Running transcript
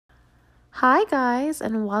Hi, guys,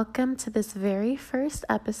 and welcome to this very first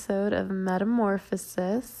episode of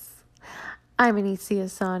Metamorphosis. I'm Anicia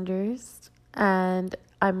Saunders, and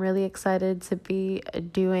I'm really excited to be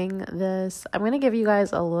doing this. I'm going to give you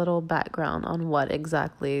guys a little background on what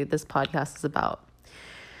exactly this podcast is about.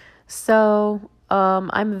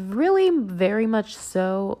 I'm really very much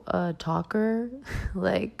so a talker.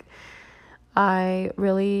 I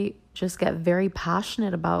really just get very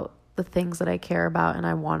passionate about the things that I care about, and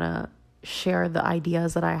I want to share the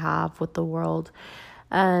ideas that I have with the world.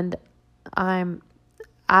 And I'm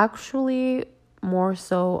actually more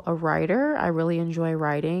so a writer. I really enjoy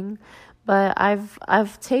writing, but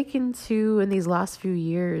I've taken to in these last few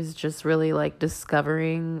years just really like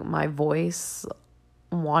discovering my voice,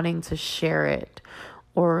 wanting to share it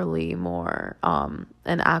orally more, and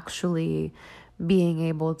actually being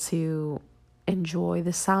able to enjoy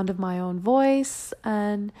the sound of my own voice.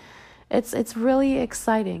 And it's really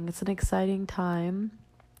exciting. It's an exciting time.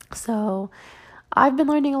 So I've been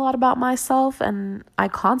learning a lot about myself, and I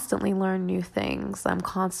constantly learn new things. I'm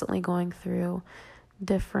constantly going through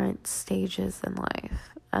different stages in life.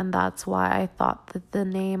 And that's why I thought that the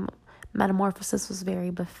name Metamorphosis was very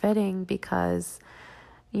befitting, because,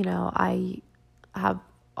 I have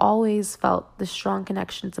always felt the strong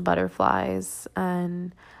connection to butterflies.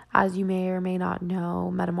 And as you may or may not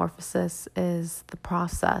know, metamorphosis is the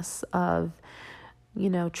process of,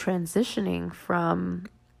 transitioning from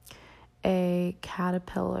a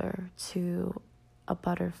caterpillar to a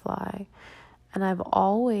butterfly. And I've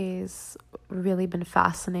always really been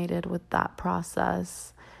fascinated with that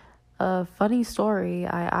process. A funny story,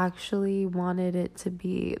 I actually wanted it to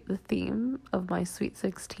be the theme of my Sweet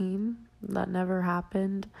 16. That never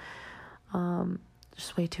happened.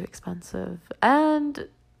 Just way too expensive. And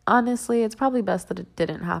honestly, it's probably best that it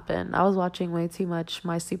didn't happen. I was watching way too much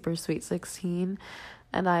My Super Sweet 16,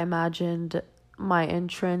 and I imagined my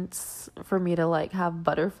entrance for me to have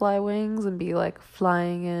butterfly wings and be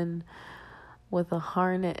flying in with a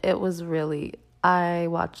harness. I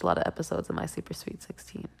watched a lot of episodes of My Super Sweet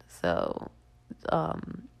 16. So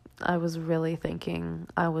I was really thinking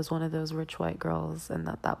I was one of those rich white girls, and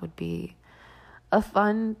that would be a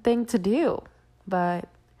fun thing to do. But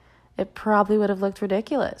it probably would have looked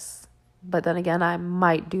ridiculous. But then again, I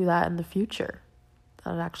might do that in the future.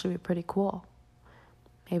 That would actually be pretty cool.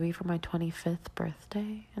 Maybe for my 25th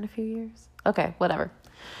birthday in a few years. Okay, whatever.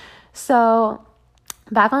 So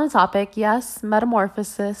back on the topic, yes,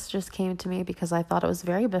 metamorphosis just came to me because I thought it was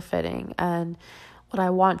very befitting. And what I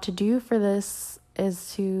want to do for this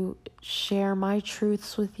is to share my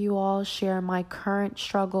truths with you all, share my current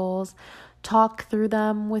struggles, talk through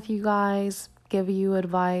them with you guys, give you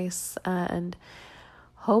advice, and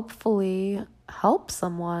hopefully help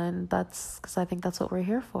someone. That's because I think that's what we're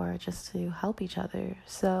here for, just to help each other.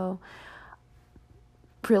 So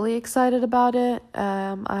really excited about it.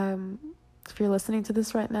 If you're listening to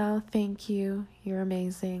this right now, thank you. You're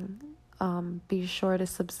amazing. Be sure to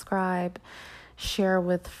subscribe, share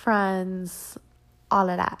with friends, all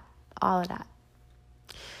of that.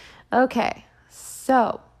 Okay,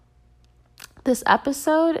 so this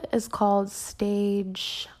episode is called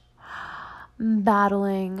Stage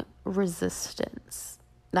Battling Resistance.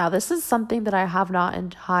 Now, this is something that I have not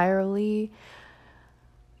entirely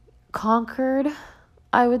conquered,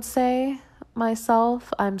 I would say,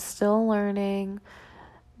 myself. I'm still learning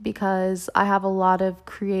because I have a lot of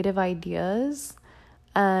creative ideas.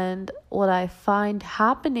 And what I find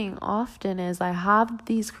happening often is I have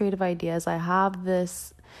these creative ideas. I have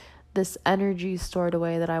this energy stored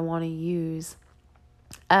away that I want to use.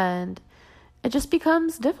 And it just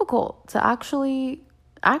becomes difficult to actually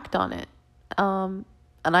act on it. And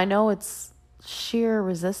I know it's sheer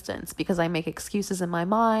resistance because I make excuses in my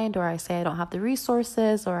mind, or I say I don't have the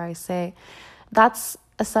resources, or I say that's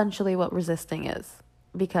essentially what resisting is,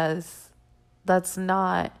 because that's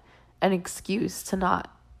not an excuse to not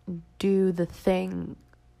do the thing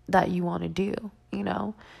that you want to do.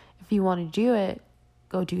 If you want to do it,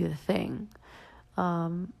 go do the thing.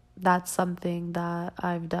 That's something that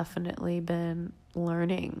I've definitely been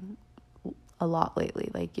learning a lot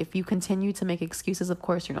lately. If you continue to make excuses, of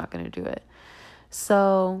course you're not going to do it.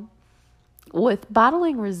 So with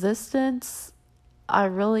battling resistance, I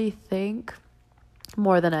really think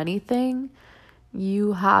more than anything,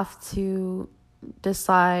 you have to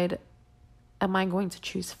decide, am I going to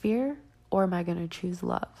choose fear or am I going to choose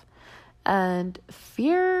love? And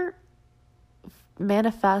fear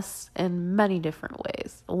manifests in many different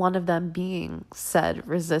ways, one of them being said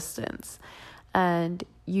resistance. And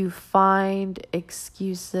you find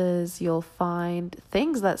excuses, you'll find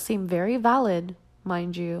things that seem very valid,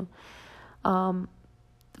 mind you,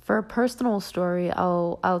 for a personal story,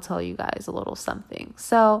 I'll tell you guys a little something.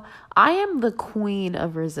 So I am the queen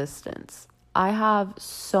of resistance. I have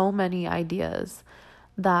so many ideas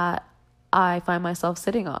that I find myself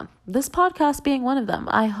sitting on. This podcast being one of them.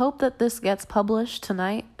 I hope that this gets published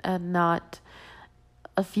tonight and not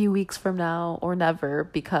a few weeks from now or never,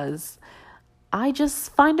 because I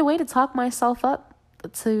just find a way to talk myself up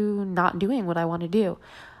to not doing what I want to do.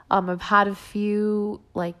 I've had a few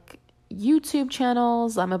YouTube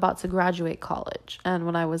channels. I'm about to graduate college, and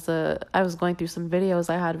when I was going through some videos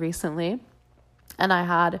I had recently, and I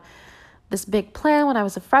had this big plan when I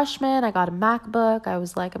was a freshman. I got a MacBook. I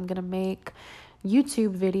was like, I'm gonna make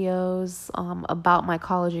YouTube videos about my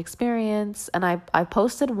college experience, and I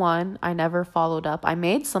posted one. I never followed up. I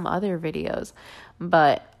made some other videos,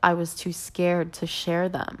 but I was too scared to share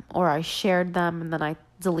them, or I shared them and then I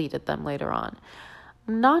deleted them later on.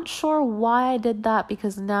 I'm not sure why I did that,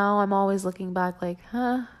 because now I'm always looking back like,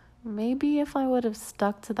 maybe if I would have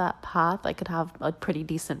stuck to that path, I could have a pretty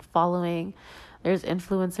decent following. There's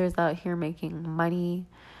influencers out here making money,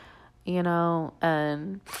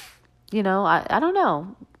 and, I don't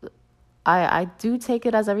know. I do take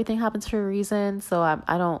it as everything happens for a reason, so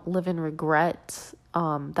I don't live in regret.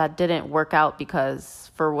 That didn't work out because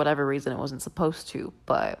for whatever reason it wasn't supposed to,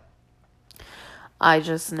 but I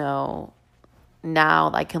just know now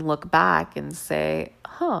I can look back and say,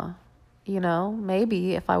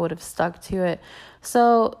 maybe if I would have stuck to it.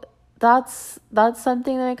 So that's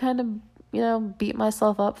something that I kind of, beat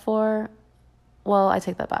myself up for. Well, I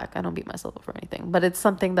take that back. I don't beat myself up for anything, but it's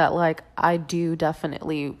something that I do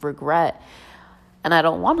definitely regret, and I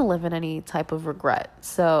don't want to live in any type of regret.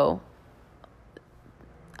 So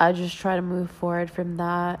I just try to move forward from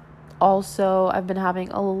that. Also, I've been having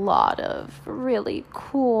a lot of really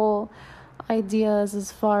cool ideas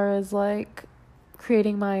as far as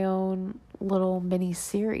creating my own little mini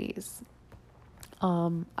series.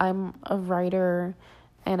 I'm a writer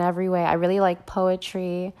in every way. I really like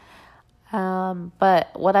poetry. But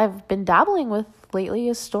what I've been dabbling with lately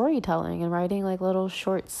is storytelling and writing little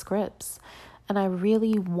short scripts. And I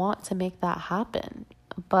really want to make that happen.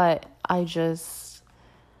 But I just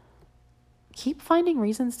keep finding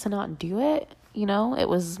reasons to not do it. It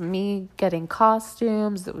was me getting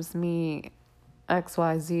costumes. It was me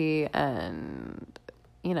XYZ. And,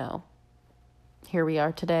 here we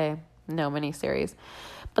are today. No miniseries.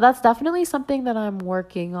 But that's definitely something that I'm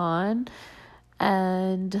working on.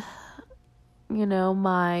 And,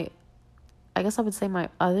 I guess I would say my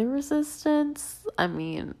other resistance,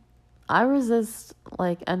 I resist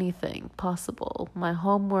anything possible. My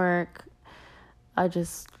homework, I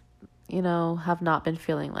just, have not been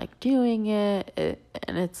feeling like doing it.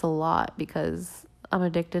 And it's a lot because I'm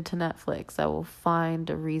addicted to Netflix. I will find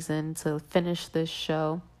a reason to finish this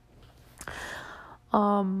show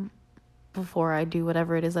before I do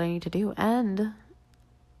whatever it is that I need to do. And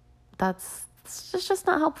it's just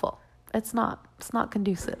not helpful. It's not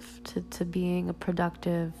conducive to being a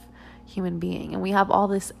productive human being. And we have all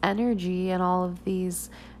this energy and all of these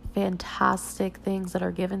fantastic things that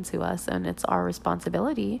are given to us, and it's our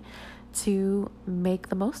responsibility to make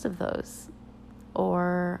the most of those,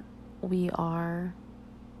 or we are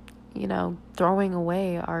throwing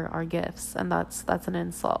away our gifts. And that's an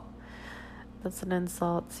insult. That's an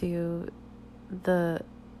insult to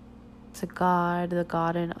God, the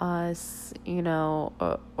God in us,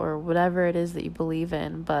 or whatever it is that you believe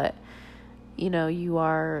in. But, you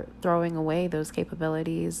are throwing away those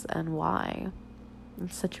capabilities. And why?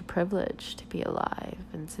 It's such a privilege to be alive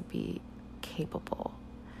and to be capable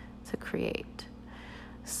to create.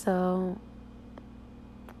 So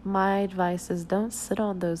my advice is don't sit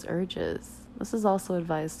on those urges. This is also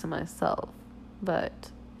advice to myself.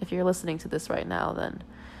 But if you're listening to this right now, then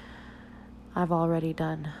I've already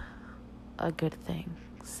done a good thing.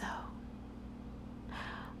 So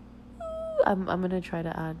I'm gonna try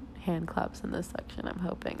to add hand claps in this section, I'm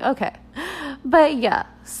hoping. Okay. But yeah,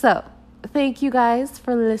 so thank you guys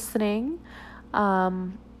for listening.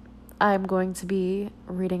 I'm going to be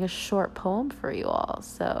reading a short poem for you all.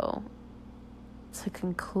 So to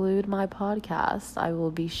conclude my podcast, I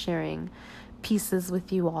will be sharing pieces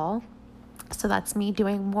with you all. So that's me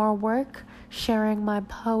doing more work, sharing my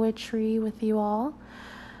poetry with you all.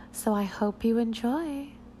 So I hope you enjoy.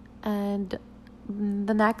 And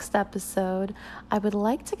the next episode, I would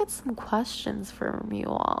like to get some questions from you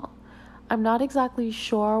all. I'm not exactly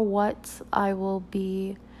sure what I will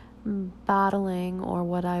be battling or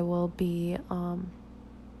what I will be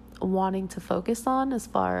wanting to focus on as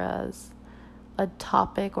far as a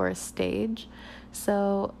topic or a stage.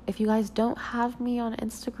 So if you guys don't have me on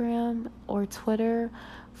Instagram or Twitter,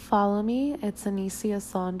 follow me. It's Anesia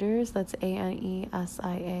Saunders. That's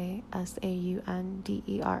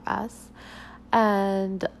ANESIASAUNDERS.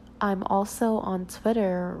 And I'm also on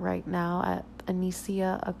Twitter right now at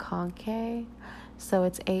Anesia Akanke. So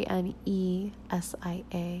it's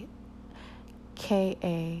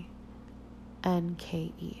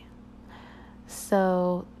ANESIAKANKE.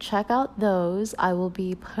 So check out those. I will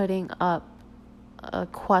be putting up a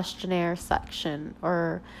questionnaire section,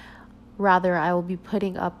 or rather, I will be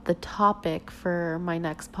putting up the topic for my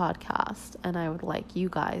next podcast, and I would like you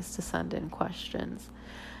guys to send in questions,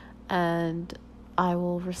 and I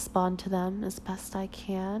will respond to them as best I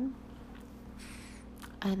can.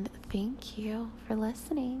 And thank you for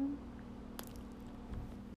listening.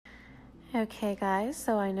 Okay, guys,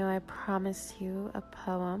 so I know I promised you a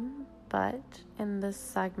poem, but in this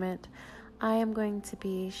segment, I am going to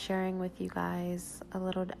be sharing with you guys a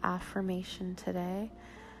little affirmation today.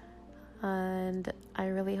 And I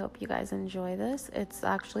really hope you guys enjoy this. It's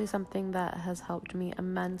actually something that has helped me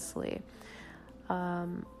immensely. I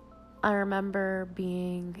remember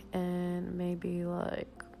being in maybe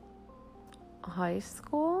like high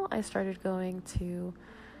school. I started going to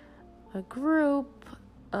a group.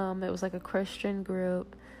 It was like a Christian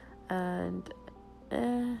group, and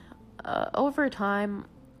over time,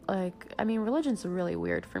 religion's really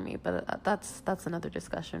weird for me, but that's another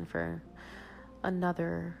discussion for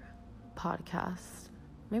another podcast,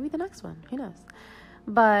 maybe the next one, who knows.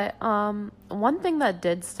 But one thing that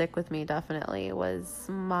did stick with me definitely was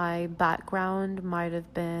my background might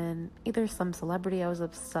have been either some celebrity I was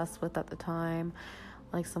obsessed with at the time,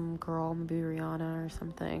 like some girl, maybe Rihanna or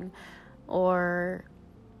something, or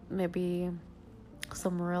maybe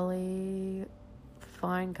some really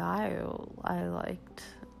fine guy I liked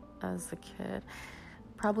as a kid.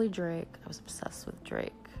 Probably Drake. I was obsessed with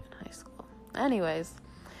Drake in high school. Anyways,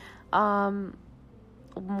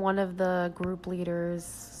 one of the group leaders,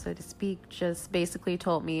 so to speak, just basically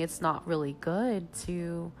told me it's not really good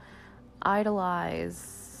to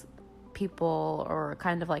idolize people or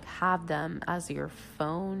kind of like have them as your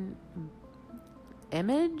phone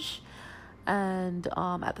image. And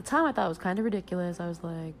at the time I thought it was kind of ridiculous. I was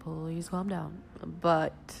like, please calm down.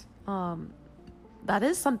 But that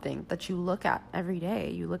is something that you look at every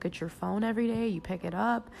day. You look at your phone every day, you pick it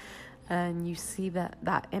up, and you see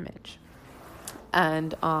that image.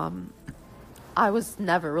 And I was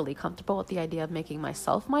never really comfortable with the idea of making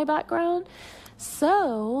myself my background.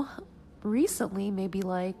 So recently, maybe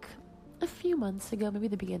like a few months ago, maybe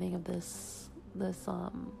the beginning of this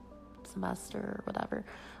semester or whatever,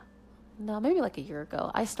 no, maybe like a year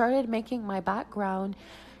ago, I started making my background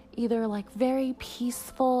either like very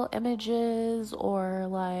peaceful images or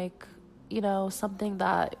like, something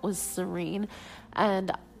that was serene.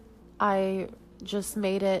 And I just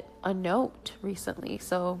made it a note recently.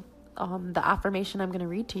 So the affirmation I'm going to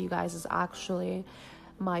read to you guys is actually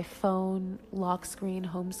my phone lock screen,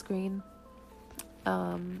 home screen.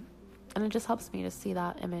 And it just helps me to see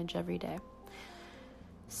that image every day.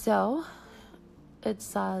 So it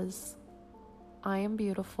says, I am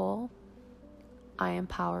beautiful. I am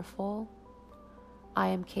powerful. I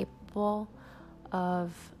am capable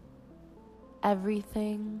of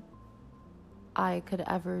everything I could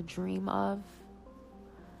ever dream of.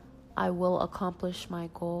 I will accomplish my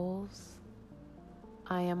goals.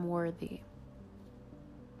 I am worthy.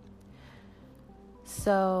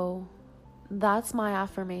 So that's my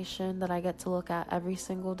affirmation that I get to look at every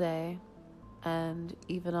single day. And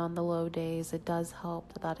even on the low days, it does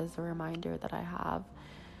help that is a reminder that I have.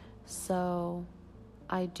 So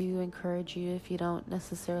I do encourage you, if you don't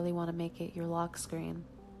necessarily want to make it your lock screen,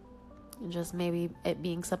 just maybe it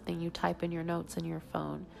being something you type in your notes in your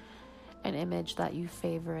phone, an image that you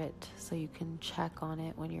favorite so you can check on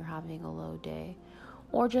it when you're having a low day,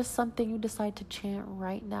 or just something you decide to chant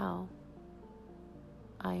right now.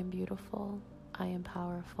 I am beautiful. I am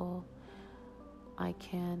powerful. I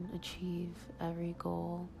can achieve every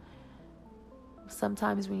goal.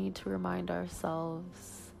 Sometimes we need to remind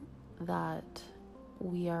ourselves that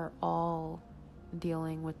we are all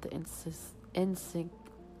dealing with the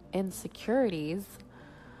insecurities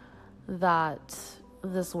that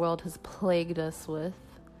this world has plagued us with,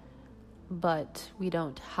 but we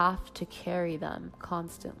don't have to carry them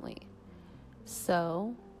constantly.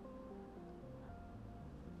 So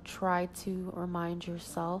try to remind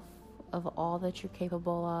yourself of all that you're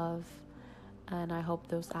capable of, and I hope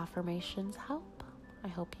those affirmations help. I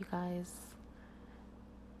hope you guys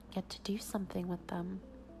get to do something with them.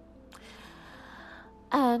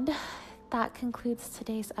 And that concludes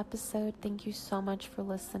today's episode. Thank you so much for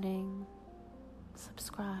listening.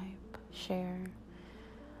 subscribe, share.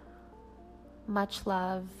 Much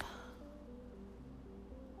love.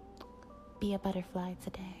 Be a butterfly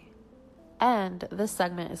today. And this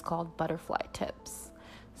segment is called Butterfly Tips.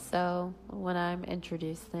 So when I'm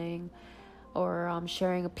introducing or I'm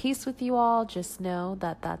sharing a piece with you all, just know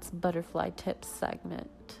that that's Butterfly Tips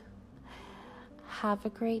segment. Have a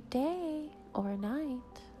great day or night.